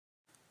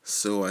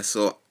So I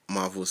saw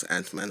Marvel's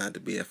Ant-Man at the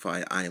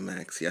BFI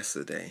IMAX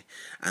yesterday,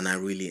 and I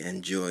really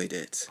enjoyed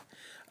it.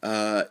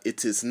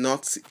 It is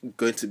not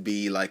going to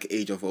be like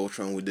Age of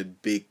Ultron with the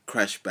big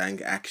crash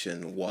bang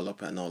action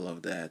wallop and all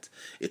of that.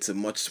 It's a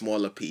much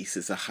smaller piece.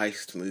 It's a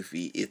heist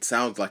movie. It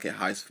sounds like a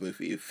heist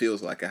movie. It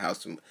feels like a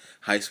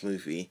heist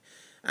movie,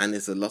 and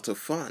it's a lot of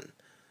fun.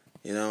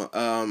 You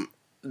know,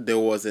 there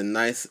was a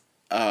nice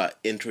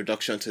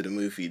introduction to the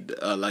movie.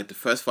 Like the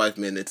first 5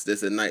 minutes,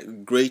 there's a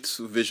great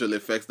visual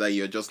effects that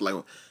you're just like,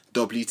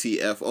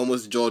 WTF,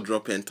 almost jaw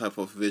dropping type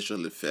of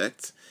visual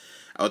effects.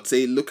 I would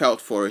say look out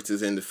for it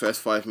is in the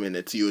first 5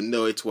 minutes. You'll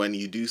know it when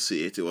you do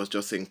see it. It was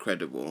just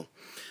incredible.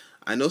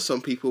 I know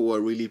some people were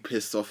really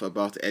pissed off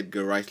about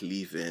Edgar Wright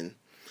leaving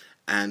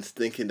and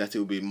thinking that it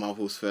would be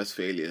Marvel's first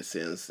failure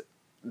since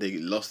they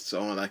lost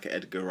someone like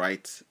Edgar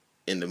Wright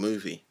in the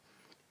movie.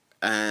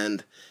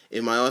 And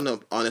in my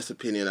own honest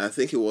opinion, I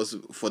think it was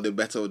for the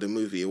better of the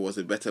movie. It was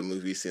a better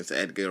movie since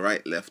Edgar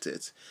Wright left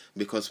it,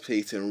 because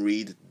Peyton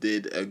Reed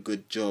did a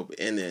good job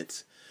in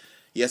it.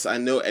 Yes, I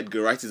know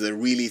Edgar Wright is a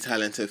really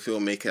talented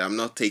filmmaker. I'm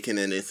not taking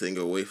anything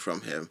away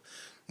from him,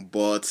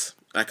 but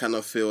I kind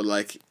of feel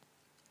like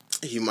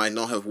he might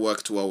not have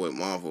worked well with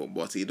Marvel.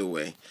 But either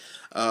way,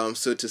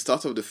 so to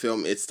start off the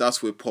film, it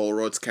starts with Paul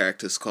Rudd's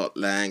character Scott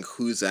Lang,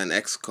 who's an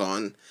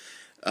ex-con,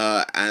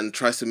 and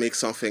tries to make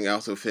something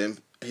out of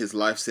his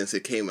life since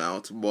it came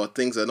out, but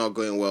things are not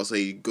going well, so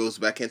he goes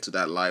back into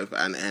that life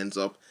and ends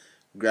up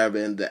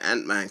grabbing the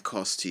Ant-Man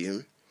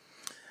costume.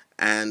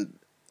 And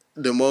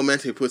the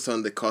moment he puts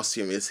on the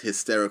costume is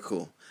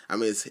hysterical. I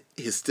mean, it's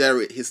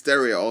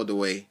hysteria all the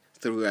way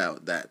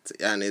throughout that,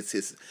 and it's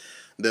his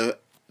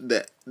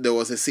there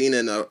was a scene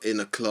in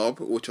a club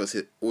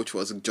which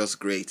was just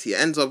great. He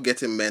ends up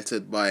getting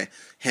mentored by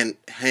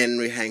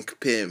Henry Hank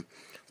Pym,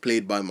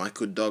 played by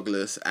Michael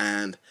Douglas,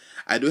 and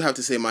I do have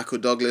to say Michael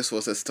Douglas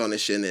was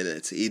astonishing in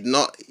it.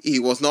 He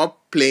was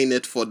not playing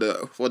it for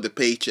the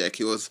paycheck.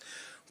 He was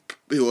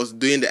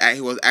doing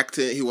he was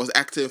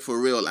acting for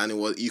real,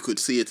 and you could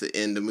see it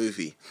in the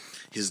movie.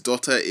 His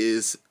daughter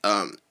is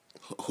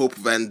Hope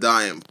Van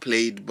Dyne,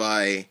 played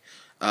by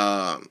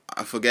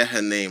I forget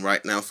her name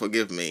right now,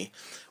 forgive me.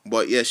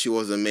 But yeah, she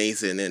was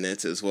amazing in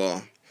it as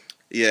well.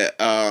 Yeah,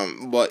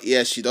 but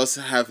yeah, she does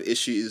have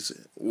issues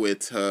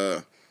with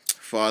her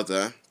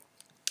father.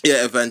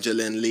 Yeah,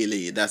 Evangeline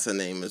Lilly, that's her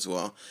name as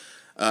well.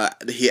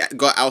 He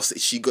got ousted.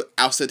 She got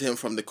ousted him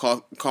from the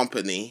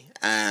company,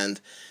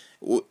 and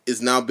is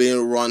now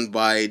being run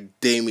by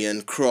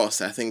Damian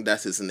Cross. I think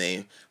that's his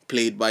name,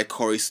 played by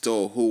Corey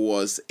Stoll, who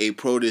was a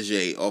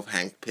protege of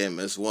Hank Pym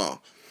as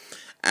well,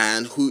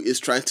 and who is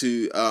trying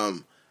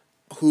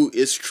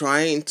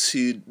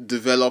to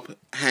develop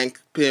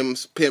Hank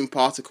Pym's Pym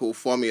particle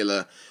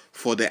formula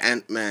for the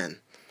Ant-Man,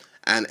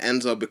 and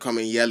ends up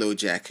becoming Yellow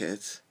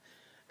Jacket.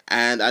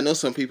 And I know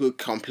some people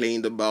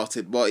complained about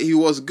it, but he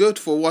was good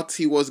for what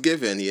he was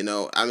given, you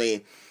know. I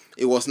mean,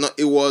 it was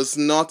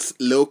not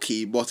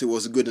Loki, but it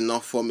was good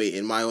enough for me,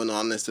 in my own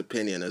honest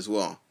opinion as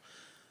well.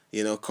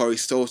 You know, Corey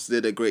Stoltz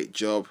did a great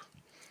job.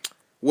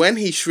 When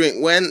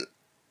when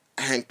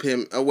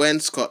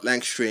Scott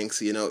Lang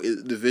shrinks, you know,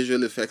 the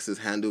visual effects is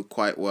handled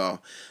quite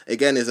well.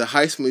 Again, it's a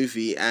heist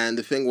movie, and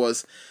the thing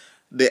was,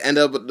 they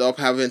ended up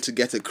having to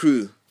get a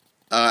crew,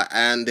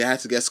 and they had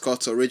to get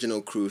Scott's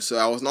original crew. So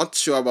I was not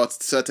sure about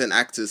certain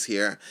actors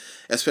here,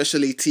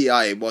 especially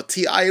T.I. But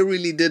T.I.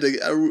 really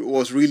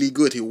was really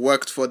good. He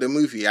worked for the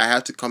movie. I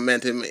have to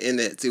commend him in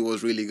it. It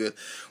was really good.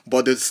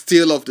 But the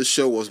steal of the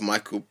show was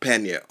Michael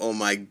Pena. Oh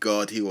my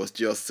God, he was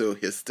just so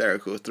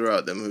hysterical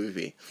throughout the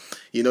movie.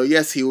 You know,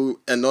 yes, he will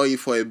annoy you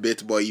for a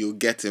bit, but you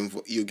get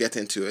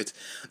into it.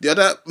 The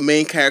other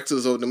main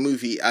characters of the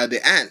movie are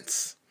the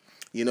ants,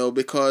 you know,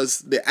 because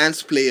the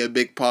ants play a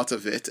big part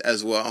of it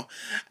as well.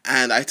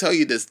 And I tell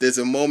you this, there's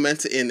a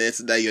moment in it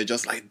that you're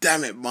just like,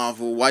 damn it,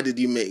 Marvel, why did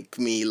you make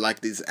me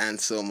like these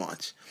ants so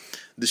much?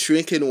 The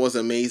shrinking was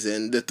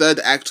amazing. The third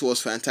act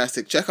was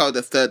fantastic. Check out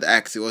the third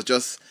act. It was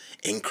just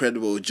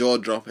incredible,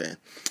 jaw-dropping.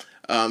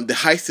 The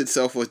heist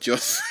itself was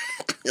just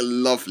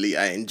lovely.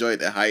 I enjoyed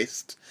the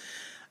heist.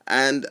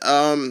 And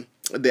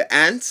the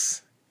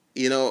ants,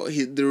 you know,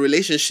 the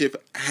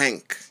relationship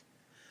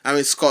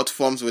Scott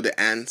forms with the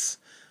ants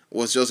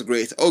was just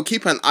great. Oh,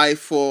 keep an eye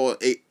for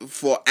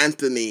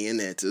Anthony in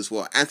it as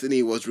well.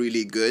 Anthony was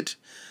really good.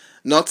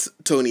 Not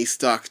Tony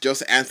Stark,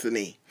 just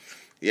Anthony.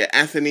 Yeah,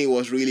 Anthony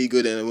was really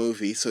good in the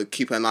movie, so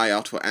keep an eye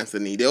out for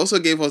Anthony. They also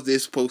gave us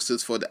these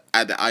posters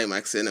at the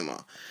IMAX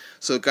cinema.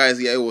 So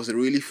guys, yeah, it was a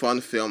really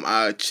fun film.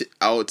 I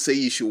would say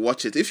you should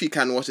watch it. If you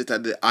can watch it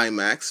at the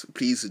IMAX,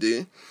 please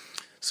do.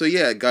 So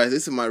yeah, guys,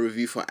 this is my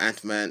review for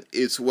Ant-Man.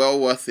 It's well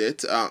worth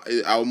it.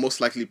 I'll most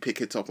likely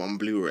pick it up on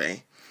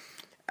Blu-ray.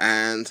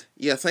 And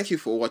yeah, thank you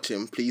for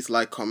watching. Please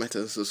like, comment,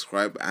 and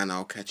subscribe, and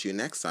I'll catch you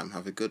next time.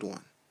 Have a good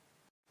one.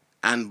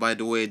 And by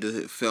the way,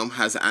 the film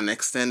has an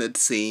extended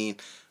scene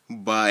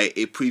by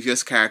a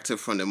previous character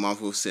from the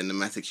Marvel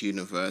Cinematic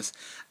Universe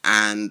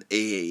and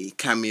a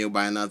cameo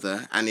by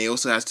another. And it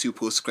also has 2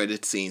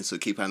 post-credit scenes, so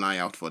keep an eye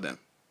out for them.